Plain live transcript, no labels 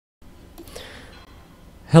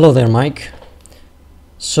Hello there, Mike.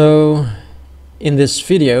 So in this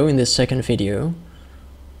video, in this second video,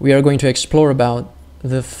 we are going to explore about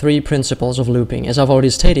the three principles of looping. As I've already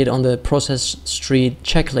stated on the Process Street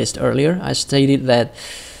checklist earlier, I stated that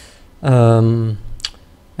I'm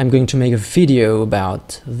going to make a video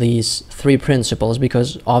about these three principles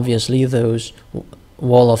because obviously those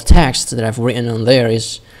wall of text that I've written on there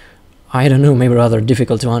is, I don't know, maybe rather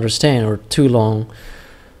difficult to understand or too long.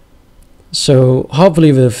 So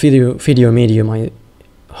hopefully with the video medium, I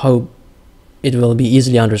hope it will be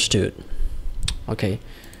easily understood. Okay.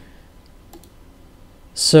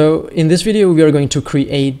 So in this video, we are going to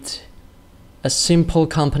create a simple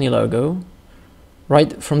company logo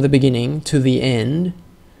right from the beginning to the end,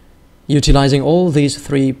 utilizing all these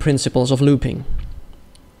three principles of looping.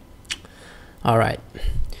 All right.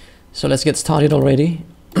 So let's get started already.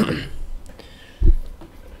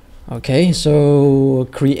 Okay, so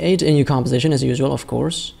create a new composition as usual, of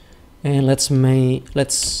course, and let's name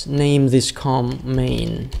this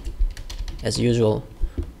main as usual.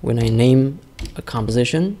 When I name a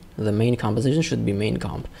composition, the main composition should be main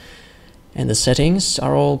comp, and the settings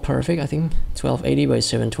are all perfect. I think 1280 by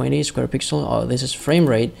 720 square pixel. Oh, this is frame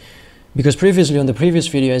rate, because previously on the previous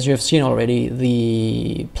video, as you have seen already,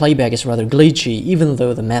 the playback is rather glitchy, even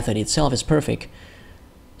though the method itself is perfect.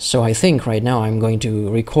 So I think right now I'm going to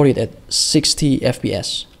record it at 60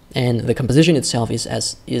 FPS, and the composition itself is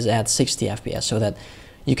at 60 FPS, so that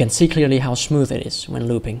you can see clearly how smooth it is when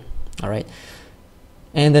looping. All right,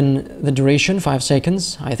 and then the duration 5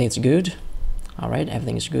 seconds. I think it's good. All right,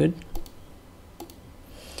 everything is good.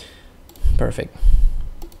 Perfect.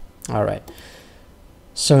 All right.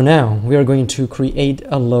 So now we are going to create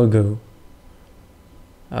a logo.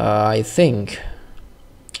 I think.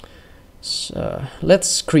 So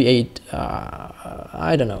let's create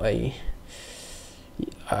I don't know, a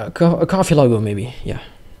coffee logo maybe. Yeah,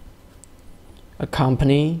 a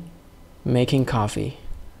company making coffee.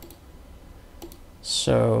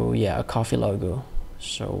 So yeah, a coffee logo.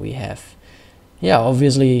 So we have, yeah,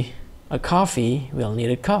 obviously a coffee will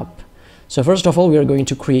need a cup. So first of all, we are going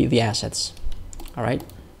to create the assets. All right,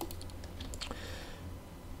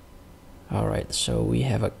 so we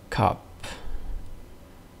have a cup,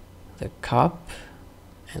 the cup,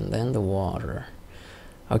 and then the water.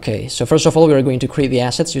 Okay, so first of all, we are going to create the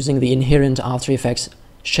assets using the inherent After Effects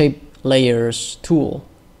Shape Layers tool,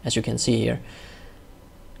 as you can see here.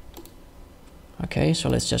 Okay, so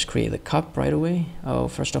let's just create the cup right away. Oh,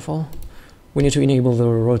 first of all, we need to enable the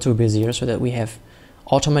Roto Bezier so that we have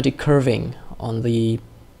automatic curving on the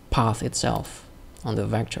path itself, on the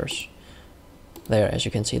vectors. There, as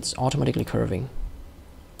you can see, it's automatically curving.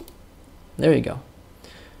 There you go.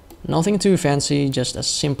 Nothing too fancy, just a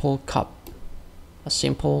simple cup, a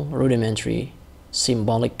simple rudimentary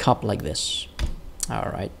symbolic cup like this.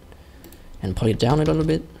 All right, and pull it down a little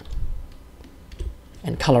bit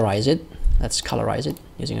and colorize it. Let's colorize it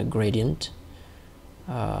using a gradient.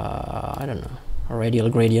 I don't know, a radial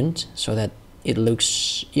gradient, so that it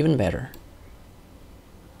looks even better.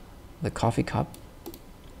 The coffee cup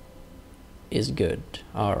is good.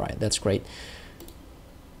 All right, that's great.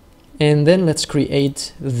 And then let's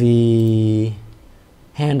create the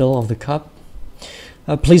handle of the cup.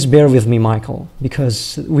 Please bear with me, Michael,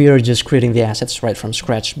 because we are just creating the assets right from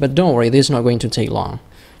scratch. But don't worry, this is not going to take long,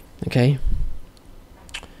 okay?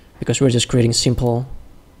 Because we're just creating simple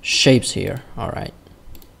shapes here. All right.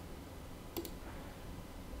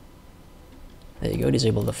 There you go,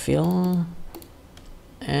 disable the fill.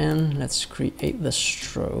 And let's create the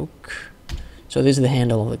stroke. So this is the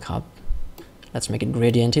handle of the cup. Let's make it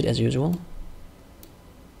gradiented as usual.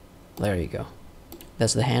 There you go.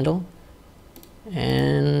 That's the handle.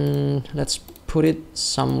 And let's put it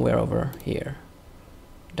somewhere over here,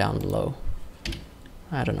 down below.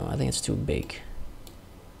 I don't know, I think it's too big.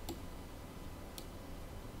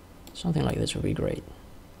 Something like this would be great.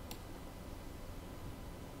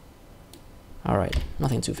 All right,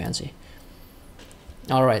 nothing too fancy.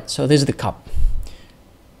 All right, so this is the cup.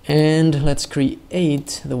 And let's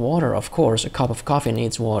create the water. Of course, a cup of coffee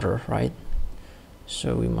needs water, right?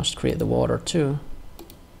 So we must create the water too.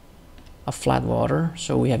 A flat water.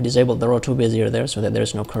 So we have disabled the Roto Bezier there so that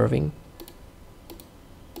there's no curving.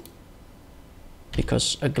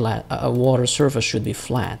 Because a water surface should be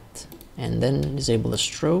flat. And then disable the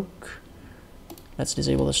stroke. Let's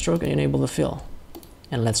disable the stroke and enable the fill.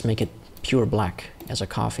 And let's make it pure black as a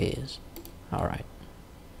coffee is. All right.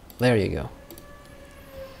 There you go.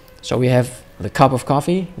 So we have the cup of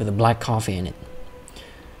coffee with a black coffee in it.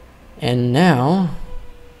 And now,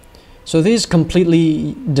 so this is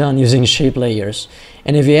completely done using shape layers.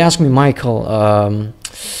 And if you ask me, Michael,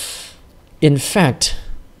 in fact,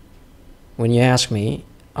 when you ask me,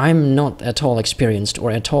 I'm not at all experienced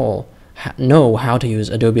or at all know how to use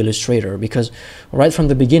Adobe Illustrator, because right from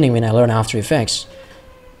the beginning when I learned After Effects,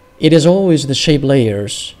 it is always the shape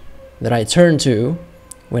layers that I turn to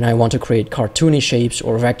when I want to create cartoony shapes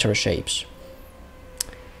or vector shapes.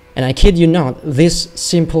 And I kid you not, this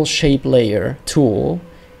simple shape layer tool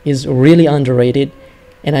is really underrated,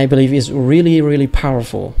 and I believe is really, really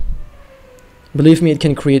powerful. Believe me, it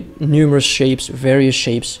can create numerous shapes, various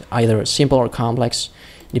shapes, either simple or complex,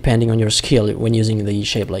 depending on your skill when using the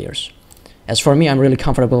shape layers. As for me, I'm really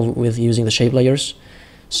comfortable with using the shape layers,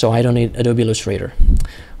 so I don't need Adobe Illustrator.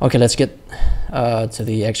 Okay, let's get to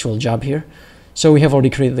the actual job here. So we have already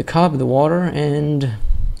created the cup, the water, and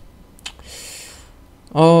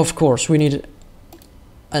of course we need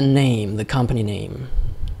a name, the company name.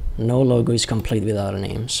 No logo is complete without a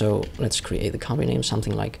name, so let's create the company name,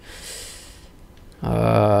 something like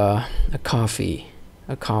a coffee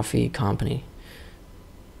company.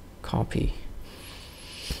 Copy.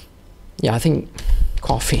 Yeah, I think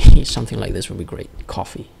coffee, something like this would be great.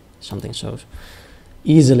 Coffee, something so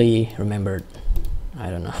easily remembered.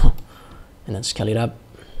 I don't know. And then scale it up.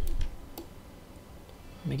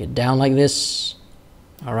 Make it down like this.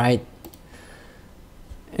 All right.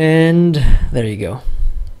 And there you go.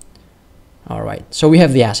 All right. So we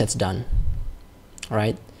have the assets done. All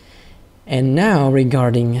right. And now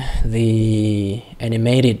regarding the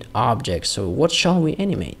animated objects. So what shall we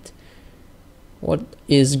animate? What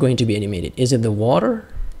is going to be animated? Is it the water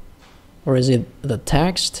or is it the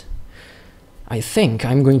text? I think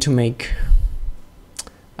I'm going to make,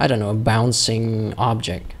 I don't know, a bouncing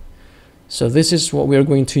object. So this is what we're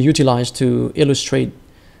going to utilize to illustrate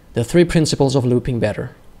the 3 principles of looping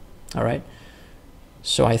better. All right.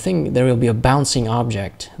 So I think there will be a bouncing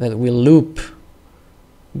object that will loop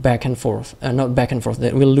back and forth, not back and forth,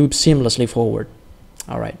 that will loop seamlessly forward.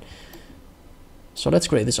 All right. So let's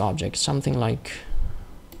create this object, something like,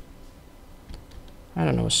 I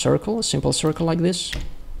don't know, a circle, a simple circle like this.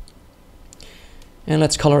 And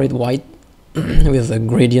let's color it white with a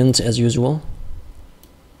gradient as usual.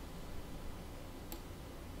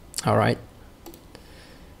 All right.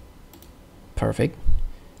 Perfect.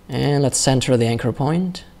 And let's center the anchor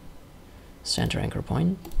point. Center anchor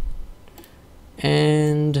point.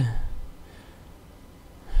 And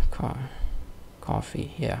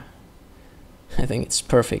coffee, yeah. I think it's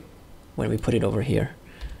perfect when we put it over here.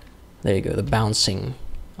 There you go, the bouncing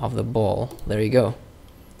of the ball. There you go.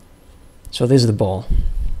 So this is the ball.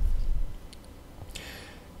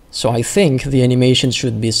 So I think the animation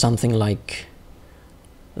should be something like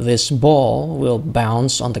this ball will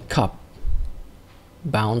bounce on the cup.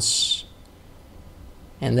 Bounce.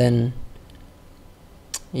 And then,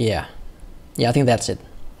 yeah, I think that's it.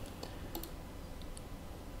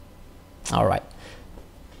 All right.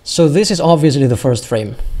 So this is obviously the first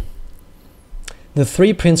frame. The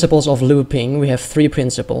 3 principles of looping, we have 3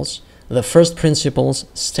 principles. The first principles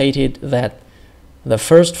stated that the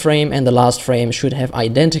first frame and the last frame should have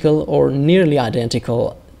identical or nearly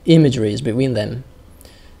identical imageries between them.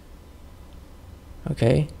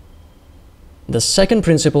 Okay. The second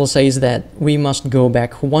principle says that we must go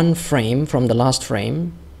back 1 frame from the last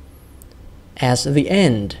frame as the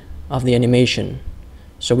end of the animation.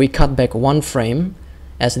 So we cut back 1 frame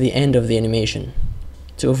as the end of the animation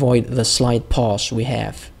to avoid the slight pause we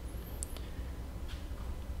have.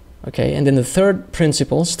 Okay, and then the third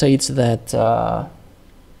principle states that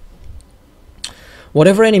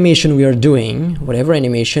whatever animation we are doing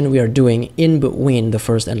in between the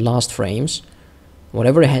first and last frames,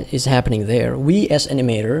 whatever is happening there, we as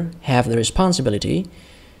animator have the responsibility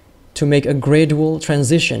to make a gradual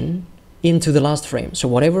transition into the last frame. So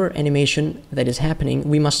whatever animation that is happening,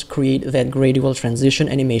 we must create that gradual transition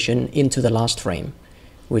animation into the last frame,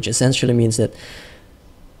 which essentially means that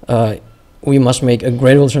we must make a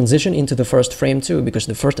gradual transition into the first frame too, because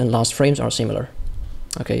the first and last frames are similar.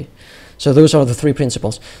 Okay, so those are the 3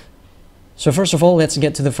 principles. So first of all, let's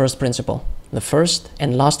get to the first principle. The first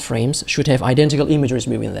and last frames should have identical imageries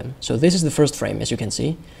between them. So this is the first frame, as you can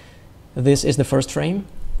see. This is the first frame.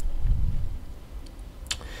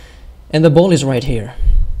 And the ball is right here.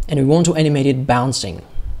 And we want to animate it bouncing,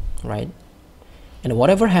 right? And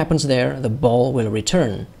whatever happens there, the ball will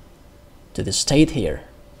return to the state here,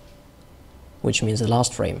 which means the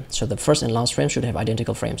last frame. So the first and last frame should have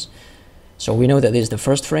identical frames. So we know that this is the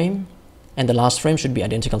first frame, and the last frame should be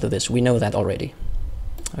identical to this. We know that already.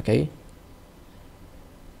 Okay?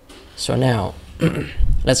 So now,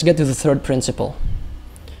 let's get to the third principle,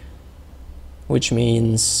 which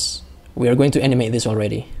means we are going to animate this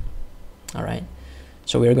already. Alright?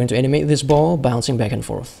 So we are going to animate this ball bouncing back and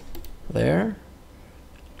forth. There.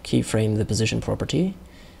 keyframe the position property,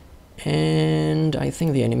 and I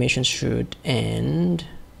think the animation should end.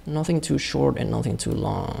 Nothing too short and nothing too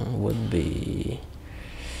long would be,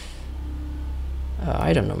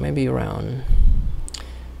 I don't know, maybe around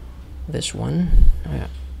this one. Yeah,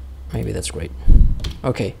 maybe that's great.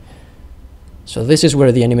 Okay, so this is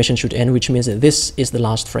where the animation should end, which means that this is the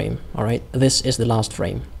last frame. All right, this is the last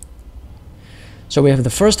frame. So we have the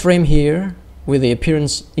first frame here with the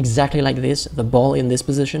appearance exactly like this, the ball in this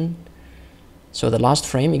position. So the last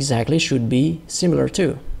frame exactly should be similar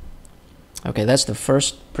too. Okay, that's the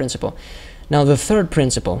first principle. Now the third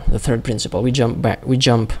principle, we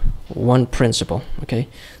jump one principle, okay?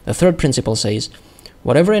 The third principle says,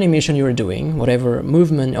 whatever animation you're doing, whatever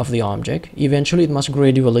movement of the object, eventually it must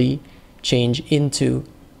gradually change into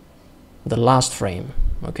the last frame,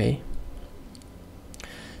 okay?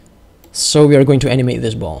 So we are going to animate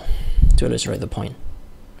this ball to illustrate the point,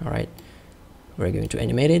 all right? We're going to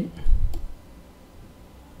animate it,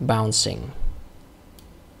 bouncing.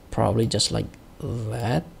 Probably just like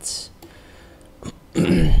that.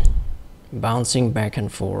 Bouncing back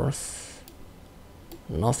and forth.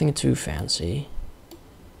 Nothing too fancy.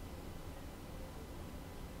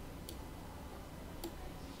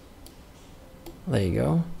 There you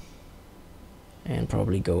go. And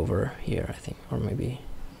probably go over here, I think, or maybe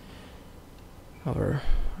over.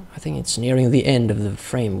 I think it's nearing the end of the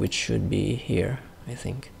frame, which should be here, I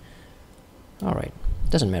think. All right,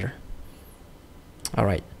 doesn't matter. All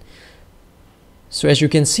right. So as you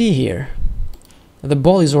can see here, the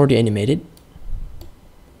ball is already animated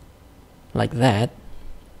like that,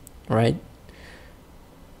 right?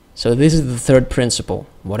 So this is the third principle.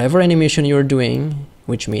 Whatever animation you're doing,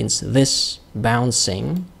 which means this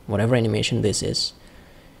bouncing, whatever animation this is,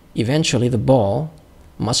 eventually the ball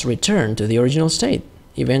must return to the original state.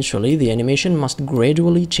 Eventually the animation must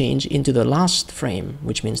gradually change into the last frame,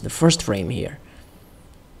 which means the first frame here,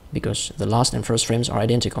 because the last and first frames are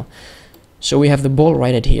identical. So we have the ball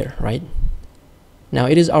right at here, right? Now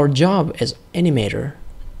it is our job as animator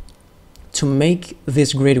to make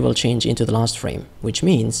this gradual change into the last frame, which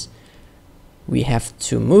means we have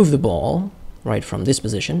to move the ball right from this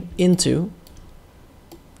position into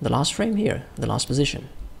the last frame here, the last position,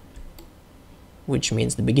 which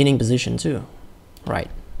means the beginning position too. Right,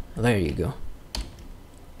 there you go.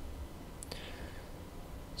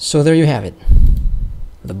 So there you have it.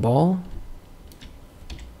 The ball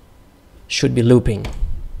should be looping.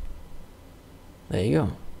 There you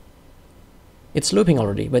go. It's looping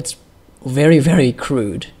already, but it's very, very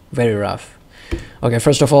crude, very rough. Okay,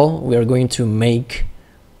 first of all, we are going to make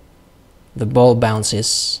the ball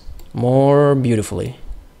bounces more beautifully,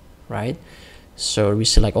 right? So we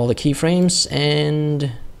select all the keyframes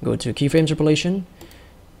and go to keyframe interpolation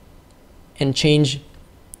and change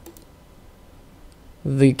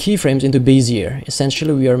the keyframes into Bezier.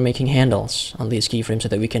 Essentially, we are making handles on these keyframes so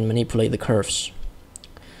that we can manipulate the curves.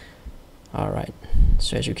 Alright,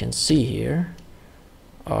 so as you can see here,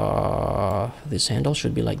 this handle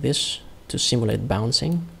should be like this to simulate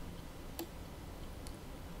bouncing.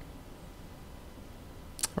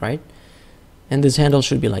 Right? And this handle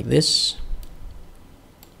should be like this.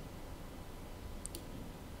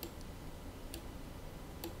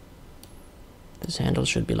 This handle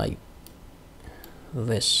should be like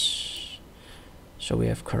this. So we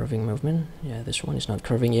have curving movement. Yeah, this one is not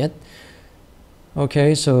curving yet.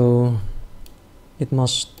 Okay, so it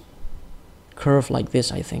must curve like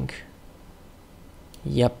this, I think.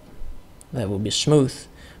 Yep, that will be smooth.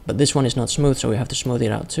 But this one is not smooth, so we have to smooth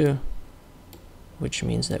it out too. Which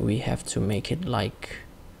means that we have to make it like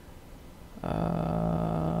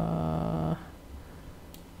I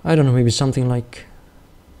don't know, maybe something like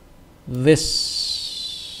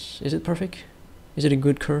this. Is it perfect? Is it a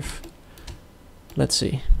good curve? Let's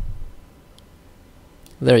see.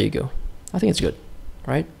 There you go. I think it's good,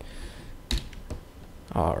 right?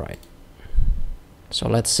 All right. So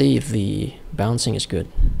let's see if the bouncing is good.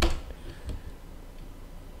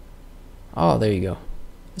 Oh, there you go.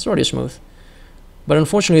 It's already smooth. But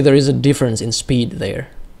unfortunately, there is a difference in speed there.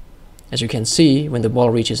 As you can see, when the ball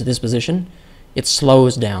reaches this position, it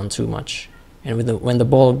slows down too much. And when the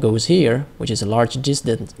ball goes here, which is a large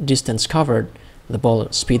distance covered, the ball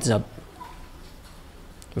speeds up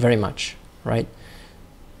very much, right?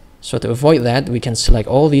 So to avoid that, we can select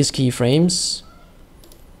all these keyframes,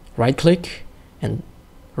 right-click, and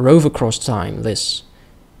rove across time this.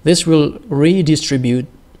 This will redistribute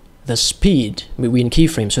the speed between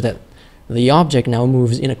keyframes so that the object now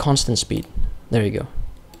moves in a constant speed. There you go.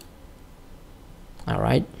 All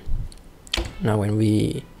right. Now when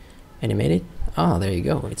we animate it, there you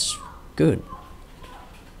go. It's good.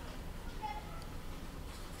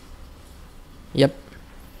 Yep.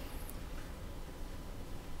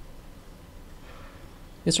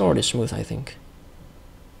 It's already smooth, I think.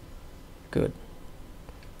 Good.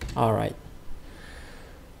 All right.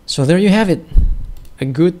 So there you have it. A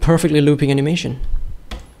good, perfectly looping animation.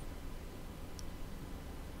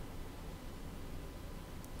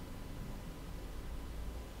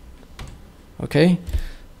 Okay.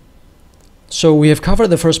 So we have covered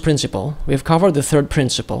the first principle. We have covered the third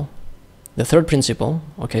principle. The third principle,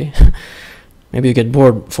 okay. Maybe you get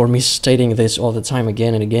bored for me stating this all the time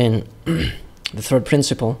again and again. The third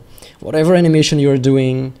principle, whatever animation you're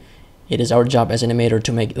doing, it is our job as animator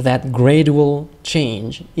to make that gradual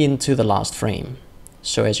change into the last frame.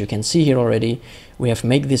 So as you can see here already, we have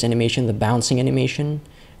made this animation the bouncing animation.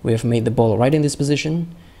 We have made the ball right in this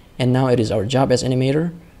position. And now it is our job as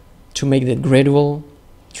animator to make the gradual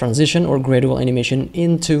transition or gradual animation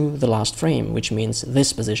into the last frame, which means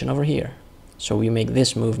this position over here. So we make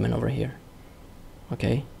this movement over here.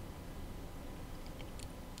 Okay.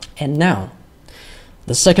 And now,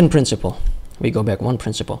 the second principle, we go back one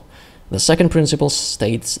principle. The second principle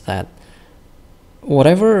states that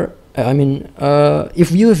whatever,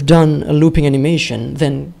 if you have done a looping animation,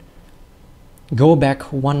 then go back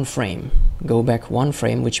one frame. Go back one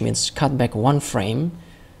frame, which means cut back one frame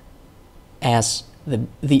as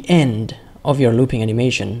the end of your looping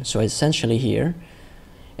animation. So essentially here,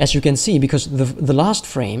 as you can see, because the last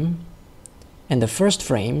frame and the first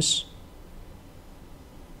frames,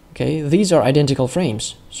 okay, these are identical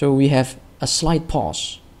frames. So we have a slight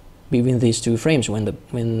pause between these two frames when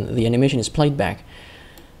the animation is played back.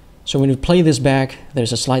 So when you play this back,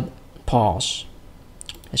 there's a slight pause.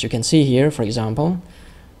 As you can see here, for example,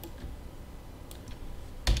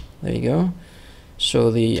 there you go.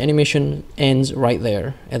 So the animation ends right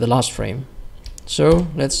there at the last frame. So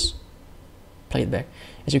let's play it back.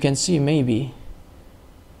 As you can see, maybe,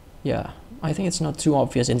 yeah, I think it's not too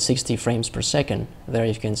obvious in 60 frames per second there,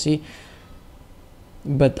 you can see.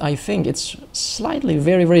 But I think it's slightly,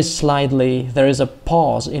 very, very slightly, there is a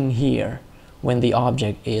pause in here when the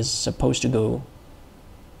object is supposed to go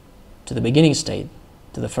to the beginning state,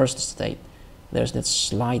 to the first state. There's that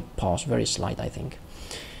slight pause, very slight, I think.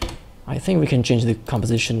 I think we can change the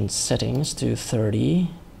composition settings to 30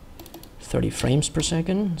 frames per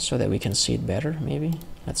second so that we can see it better, maybe.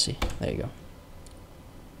 Let's see, there you go.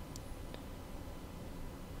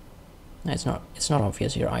 No, it's not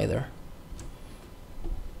obvious here either.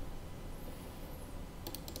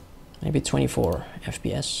 Maybe 24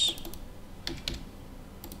 FPS.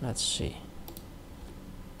 Let's see.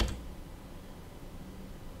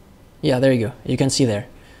 Yeah, there you go. You can see there.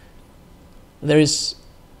 There is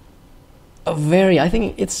a very, I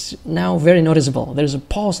think it's now very noticeable. There's a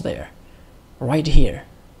pause there, right here.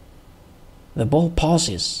 The ball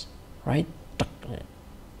pauses, right? Tuck,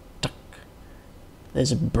 tuck.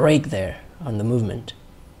 There's a break there on the movement.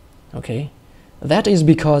 Okay, that is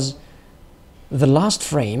because the last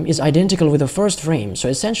frame is identical with the first frame. So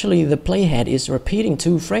essentially the playhead is repeating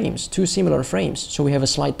two similar frames. So we have a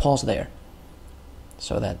slight pause there.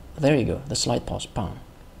 So that, there you go, the slight pause, bang,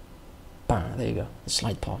 bang, there you go, the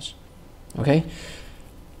slight pause. Okay,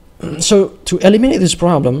 so to eliminate this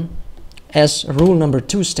problem, as rule number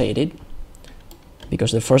 2 stated,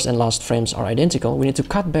 because the first and last frames are identical, we need to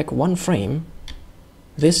cut back one frame.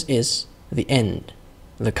 This is the end,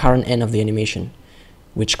 the current end of the animation,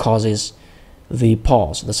 which causes the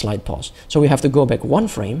pause, the slight pause. So we have to go back one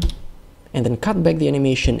frame and then cut back the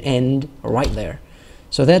animation end right there.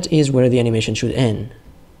 So that is where the animation should end.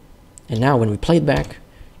 And now when we play it back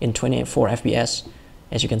in 24 FPS,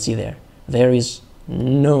 as you can see there, there is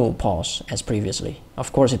no pause as previously.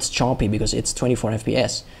 Of course it's choppy because it's 24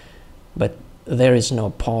 FPS, but there is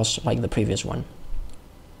no pause like the previous one.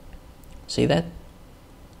 See that?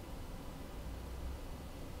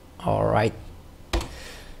 All right.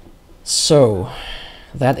 So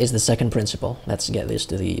that is the second principle. Let's get this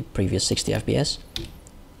to the previous 60 FPS.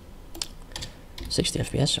 60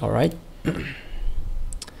 FPS, all right.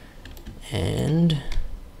 And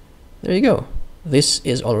there you go. This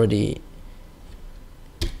is already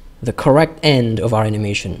the correct end of our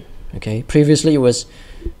animation. Okay, previously it was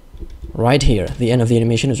right here. The end of the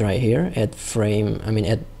animation is right here at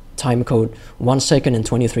at time code 1 second and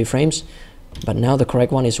 23 frames. But now the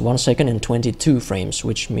correct one is 1 second and 22 frames,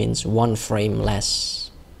 which means 1 frame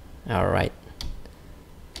less. All right.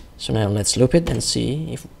 So now let's loop it and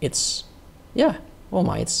see if it's, yeah, oh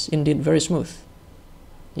my, it's indeed very smooth.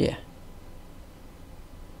 Yeah.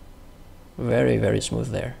 Very, very smooth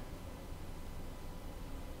there.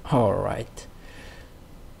 All right.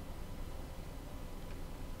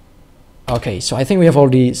 Okay, so I think we have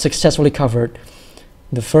already successfully covered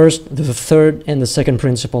the first, the third, and the second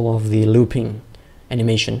principle of the looping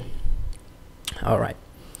animation. All right.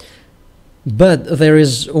 But there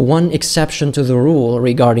is one exception to the rule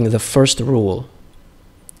regarding the first rule,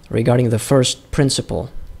 regarding the first principle.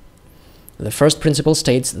 The first principle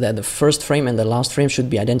states that the first frame and the last frame should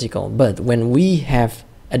be identical. But when we have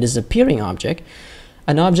a disappearing object,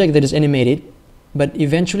 an object that is animated but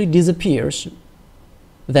eventually disappears,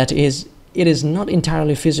 that is, it is not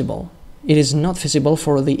entirely feasible. It is not feasible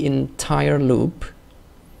for the entire loop,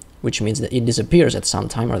 which means that it disappears at some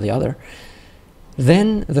time or the other.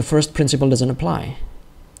 Then the first principle doesn't apply.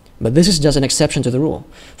 But this is just an exception to the rule.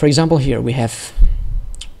 For example, here we have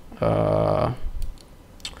a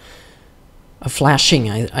flashing,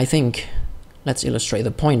 I think. Let's illustrate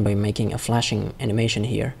the point by making a flashing animation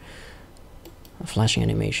here. A flashing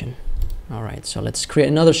animation. All right, so let's create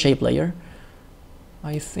another shape layer.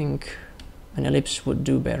 I think an ellipse would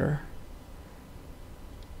do better.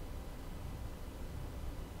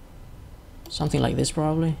 Something like this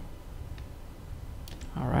probably.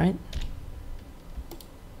 All right,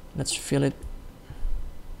 let's fill it,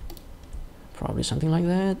 probably something like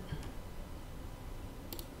that,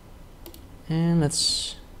 and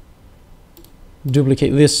let's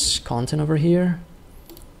duplicate this content over here,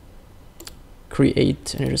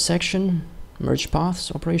 create an intersection, merge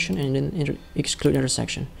paths operation, and then exclude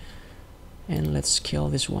intersection, and let's scale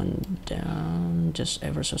this one down just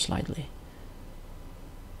ever so slightly,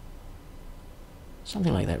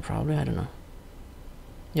 something like that probably, I don't know.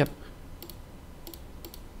 Yep,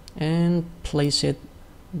 and place it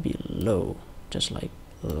below, just like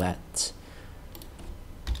that.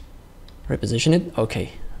 Reposition it.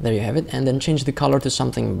 Okay, there you have it. And then change the color to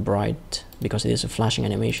something bright, because it is a flashing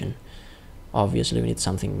animation. Obviously we need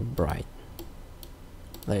something bright.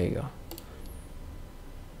 There you go.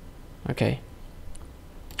 Okay,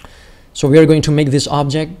 so we are going to make this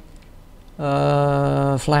object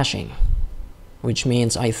flashing, which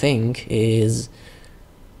means, I think, is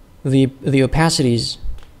the opacities.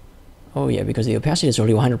 Oh yeah, because the opacity is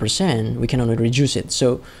already 100%, we can only reduce it,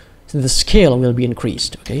 so the scale will be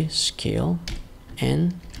increased. Okay, scale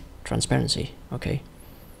and transparency. Okay,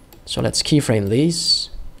 so let's keyframe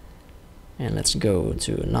these and let's go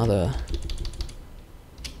to another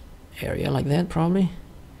area like that probably.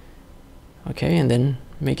 Okay, and then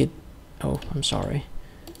make it, oh, I'm sorry,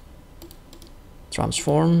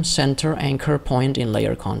 transform center anchor point in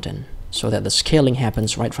layer content, so that the scaling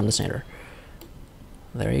happens right from the center.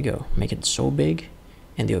 There you go. Make it so big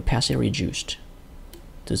and the opacity reduced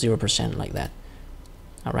to 0% like that.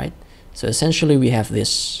 All right. So essentially we have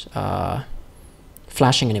this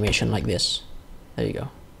flashing animation like this. There you go.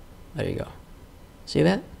 There you go. See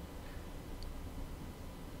that?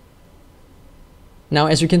 Now,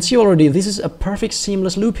 as you can see already, this is a perfect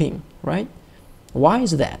seamless looping, right? Why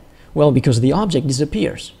is that? Well, because the object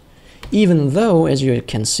disappears. Even though, as you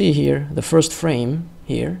can see here, the first frame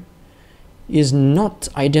here is not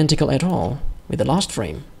identical at all with the last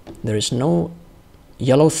frame. There is no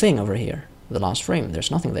yellow thing over here. The last frame,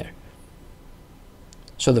 there's nothing there.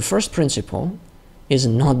 So the first principle is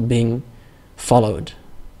not being followed.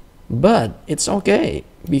 But it's okay,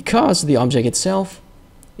 because the object itself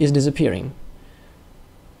is disappearing.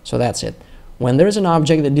 So that's it. When there is an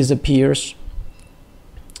object that disappears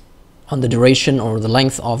on the duration or the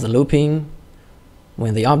length of the looping,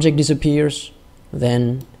 when the object disappears,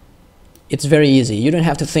 then it's very easy. You don't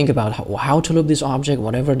have to think about how to loop this object,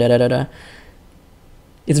 whatever, da-da-da-da.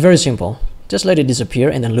 It's very simple. Just let it disappear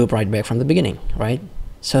and then loop right back from the beginning, right?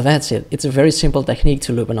 So that's it. It's a very simple technique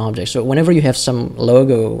to loop an object. So whenever you have some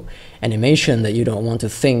logo animation that you don't want to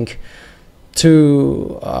think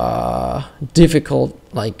too difficult,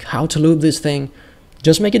 like how to loop this thing,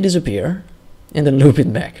 just make it disappear and then loop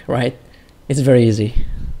it back, right? It's very easy.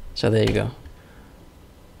 So there you go.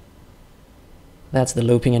 That's the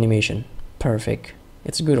looping animation. Perfect.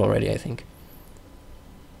 It's good already, I think.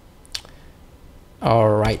 All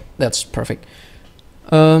right, that's perfect.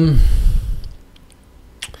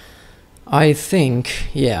 I think,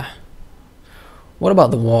 yeah. What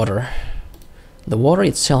about the water? The water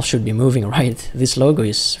itself should be moving, right? This logo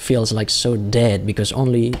feels like so dead because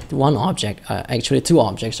only one object, actually two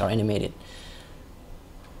objects are animated.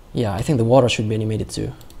 Yeah, I think the water should be animated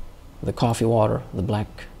too. The coffee water, the black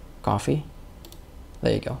coffee.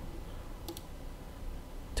 There you go.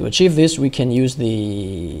 To achieve this, we can use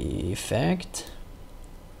the effect,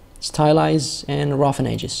 stylize, and roughen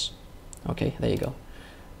edges. Okay, there you go.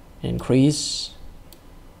 Increase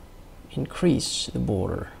the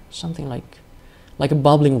border, something like a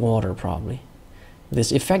bubbling water probably.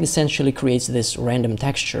 This effect essentially creates this random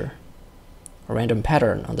texture, a random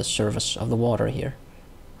pattern on the surface of the water here.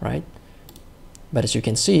 right? But as you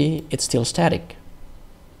can see, it's still static.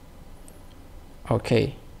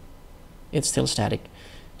 Okay, it's still static.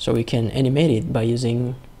 So we can animate it by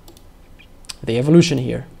using the evolution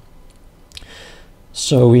here.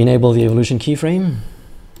 So we enable the evolution keyframe.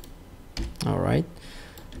 All right,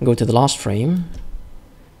 go to the last frame,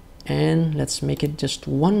 and let's make it just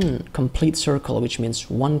one complete circle, which means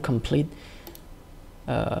one complete,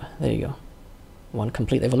 there you go, one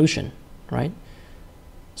complete evolution, right?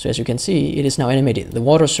 So as you can see, it is now animated. The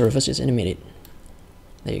water surface is animated.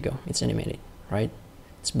 There you go, it's animated, right?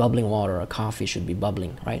 It's bubbling water. A coffee should be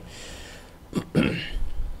bubbling, right?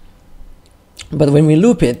 But when we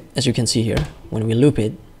loop it, as you can see here, when we loop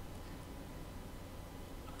it,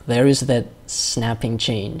 there is that snapping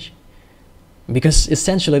change, because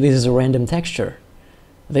essentially this is a random texture.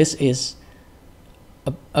 This is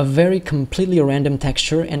a very completely random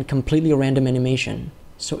texture and completely random animation.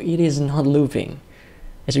 So it is not looping.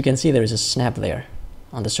 As you can see, there is a snap there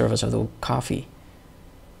on the surface of the coffee.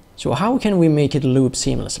 So how can we make it loop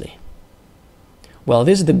seamlessly? Well,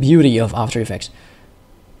 this is the beauty of After Effects.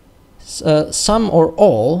 Some or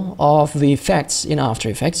all of the effects in After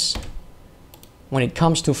Effects, when it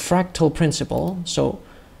comes to fractal principle, so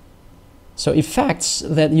effects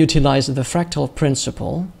that utilize the fractal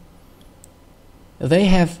principle, they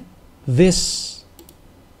have this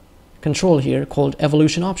control here called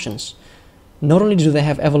evolution options. Not only do they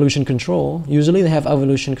have evolution control, usually they have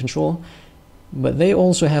evolution control, but they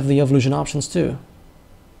also have the evolution options too.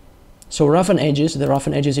 So roughen edges, the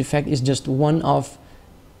roughen edges effect is just one of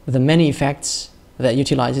the many effects that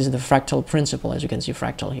utilizes the fractal principle, as you can see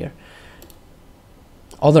fractal here.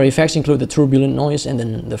 Other effects include the turbulent noise, and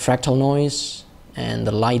then the fractal noise, and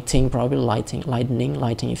the lighting, probably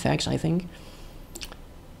lighting effects, I think.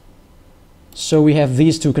 So we have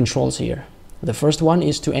these two controls here. The first one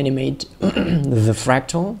is to animate the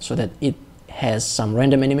fractal so that it has some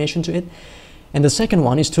random animation to it. And the second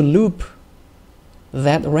one is to loop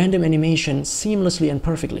that random animation seamlessly and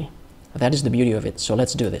perfectly. That is the beauty of it. So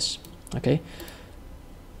let's do this. Okay.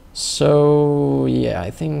 So yeah,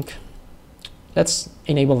 I think let's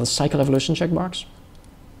enable the cycle evolution checkbox.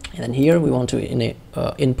 And then here we want to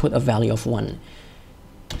input a value of 1.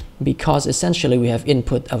 Because essentially we have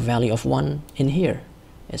input a value of 1 in here.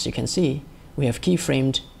 As you can see, we have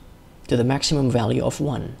keyframed to the maximum value of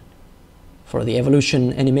 1 for the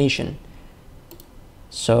evolution animation.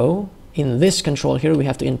 So in this control here, we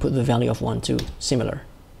have to input the value of 1 too, similar.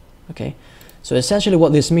 Okay, so essentially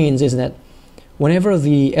what this means is that whenever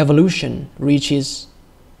the evolution reaches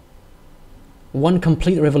one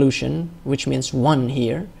complete revolution, which means 1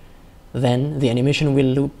 here, then the animation will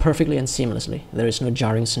loop perfectly and seamlessly. There is no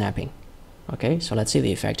jarring snapping. Okay, so let's see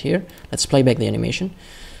the effect here. Let's play back the animation.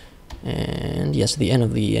 And yes, the end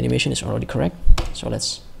of the animation is already correct. So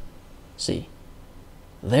let's see.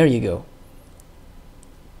 There you go.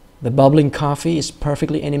 The bubbling coffee is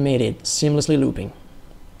perfectly animated, seamlessly looping.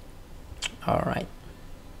 All right.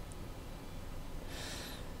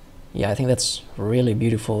 Yeah, I think that's really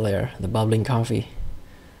beautiful there, the bubbling coffee.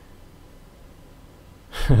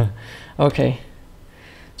 Okay,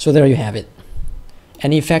 so there you have it.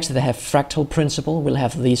 Any effects that have fractal principle will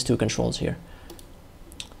have these two controls here.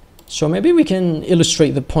 So maybe we can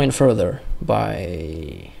illustrate the point further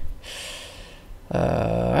by,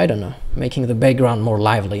 I don't know, making the background more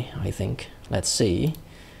lively, I think. Let's see.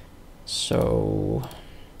 So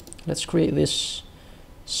let's create this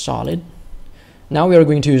solid. Now we are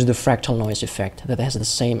going to use the fractal noise effect that has the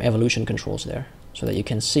same evolution controls there, so that you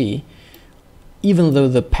can see, even though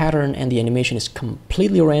the pattern and the animation is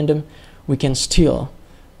completely random, we can still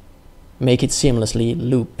make it seamlessly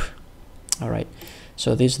loop. All right,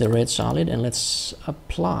 so this is the red solid, and let's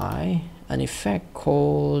apply an effect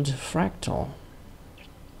called fractal.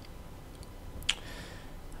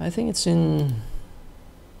 I think it's in,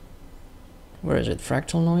 where is it?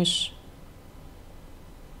 Fractal noise.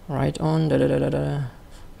 Right on.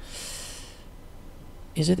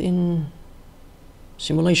 Is it in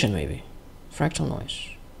simulation maybe? Fractal noise.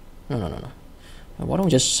 No. Why don't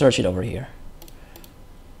we just search it over here?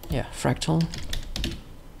 Yeah, fractal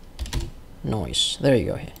noise. There you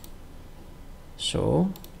go. Here.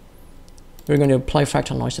 So we're going to apply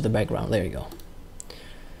fractal noise to the background. There you go.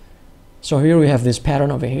 So here we have this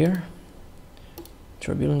pattern over here.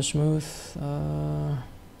 Turbulent smooth.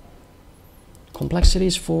 Complexity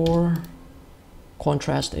is 4.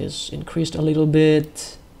 Contrast is increased a little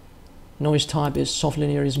bit. Noise type is soft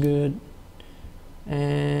linear is good.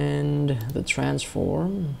 And the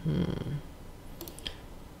transform.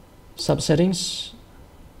 Subsettings.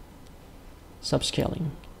 Subscaling.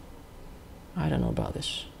 I don't know about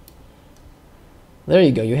this. There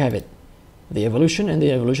you go, you have it. The evolution and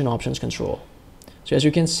the evolution options control. So as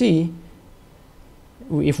you can see,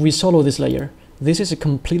 if we solo this layer, this is a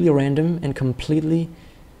completely random and completely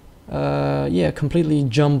completely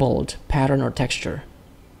jumbled pattern or texture.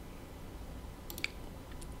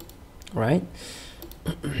 Right?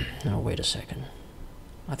 Now wait a second.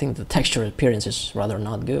 I think the texture appearance is rather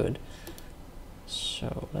not good.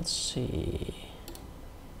 So let's see.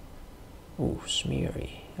 Ooh,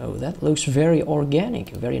 smeary. Oh, that looks very organic,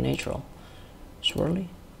 very natural. Swirly.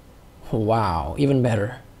 Wow, even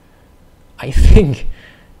better. I think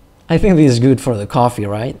this is good for the coffee,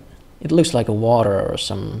 right? It looks like a water or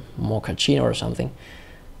some mochaccino or something.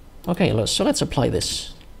 Okay, so let's apply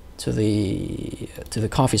this to the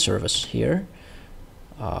coffee service here.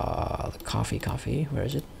 The coffee, where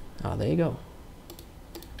is it? Ah, there you go.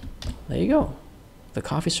 There you go. The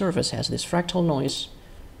coffee surface has this fractal noise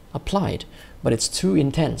applied, but it's too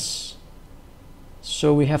intense.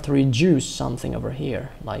 So we have to reduce something over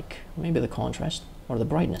here, like maybe the contrast or the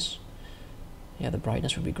brightness. Yeah, the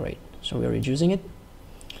brightness would be great. So we're reducing it.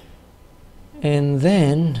 And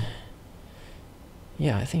then,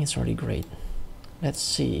 yeah, I think it's already great. Let's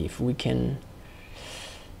see if we can,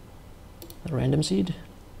 the random seed.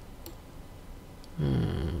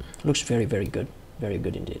 Looks very, very good. Very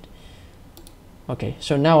good indeed. Okay,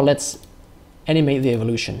 so now let's animate the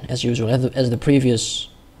evolution as usual, as the previous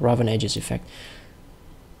Raven Edges effect.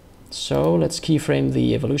 So let's keyframe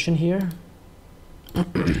the evolution here.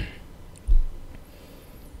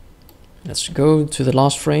 Let's go to the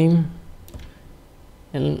last frame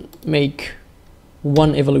and make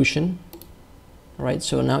one evolution. Right,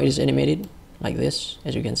 so now it is animated like this,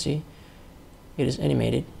 as you can see. It is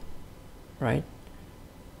animated, right?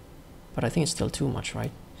 But I think it's still too much,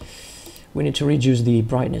 right? We need to reduce the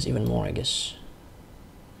brightness even more, I guess.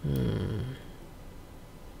 And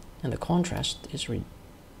the contrast is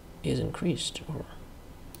increased,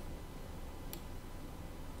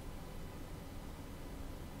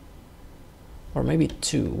 or maybe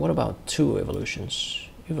 2. What about 2 evolutions?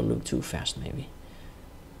 It will look too fast, maybe.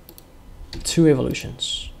 2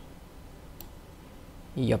 evolutions.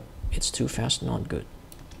 Yep, it's too fast, not good.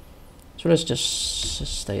 So let's just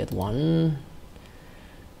stay at 1.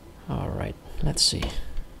 All right, let's see.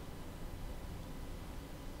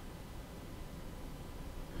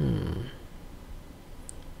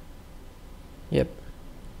 Yep.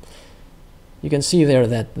 You can see there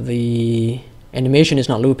that the animation is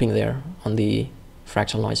not looping there on the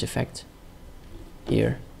fractal noise effect.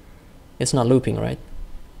 Here, it's not looping, right?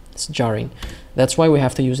 It's jarring. That's why we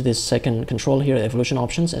have to use this second control here, evolution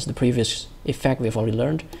options, as the previous effect we've already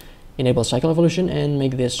learned. Enable cycle evolution and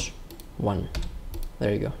make this 1.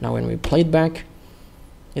 There you go. Now when we play it back,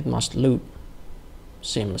 it must loop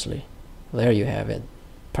seamlessly. There you have it.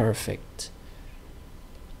 Perfect.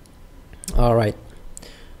 All right.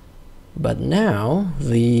 But now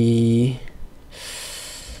the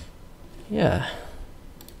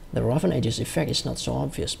Raven Edges effect is not so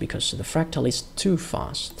obvious because the fractal is too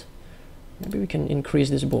fast. Maybe we can increase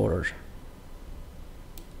this border.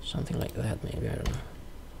 Something like that, maybe, I don't know.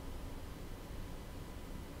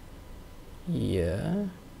 Yeah.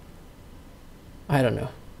 I don't know.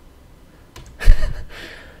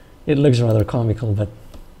 It looks rather comical, but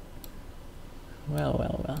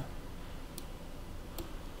well.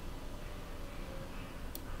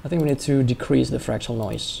 I think we need to decrease the fractal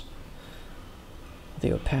noise.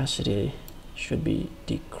 The opacity should be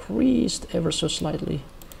decreased ever so slightly,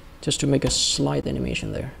 just to make a slight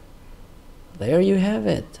animation there. There you have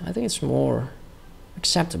it. I think it's more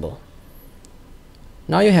acceptable.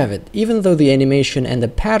 Now you have it. Even though the animation and the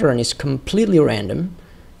pattern is completely random,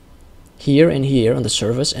 here and here on the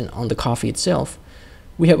surface and on the coffee itself,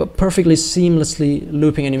 we have a perfectly seamlessly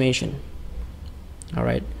looping animation. All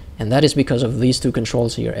right, and that is because of these 2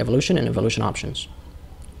 controls here, evolution and evolution options.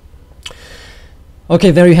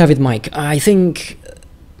 Okay, there you have it, Mike. I think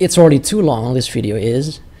it's already too long, this video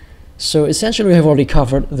is. So essentially we have already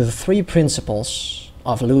covered the 3 principles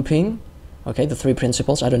of looping. Okay, the 3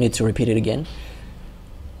 principles, I don't need to repeat it again.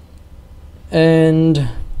 And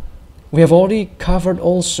we have already covered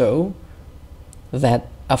also that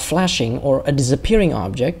a flashing or a disappearing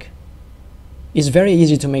object is very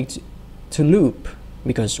easy to make to loop,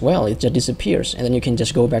 because, well, it just disappears and then you can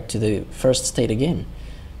just go back to the first state again.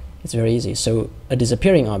 It's very easy. So a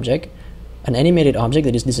disappearing object, an animated object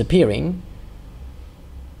that is disappearing,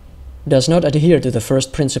 does not adhere to the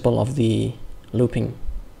first principle of the looping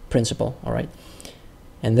principle. All right.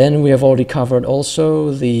 And then we have already covered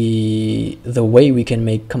also the way we can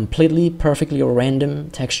make completely perfectly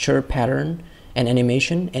random texture pattern and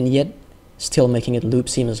animation and yet still making it loop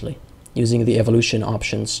seamlessly. using the evolution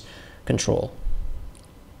options control.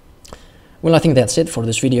 Well, I think that's it for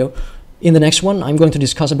this video. In the next one, I'm going to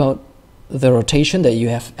discuss about the rotation that you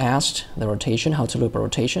have asked, the rotation, how to loop a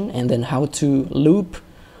rotation, and then how to loop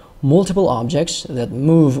multiple objects that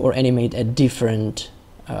move or animate at different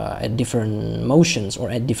motions or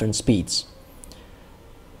at different speeds.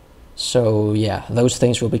 So yeah, those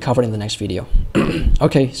things will be covered in the next video.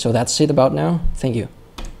 Okay, so that's it about now. Thank you.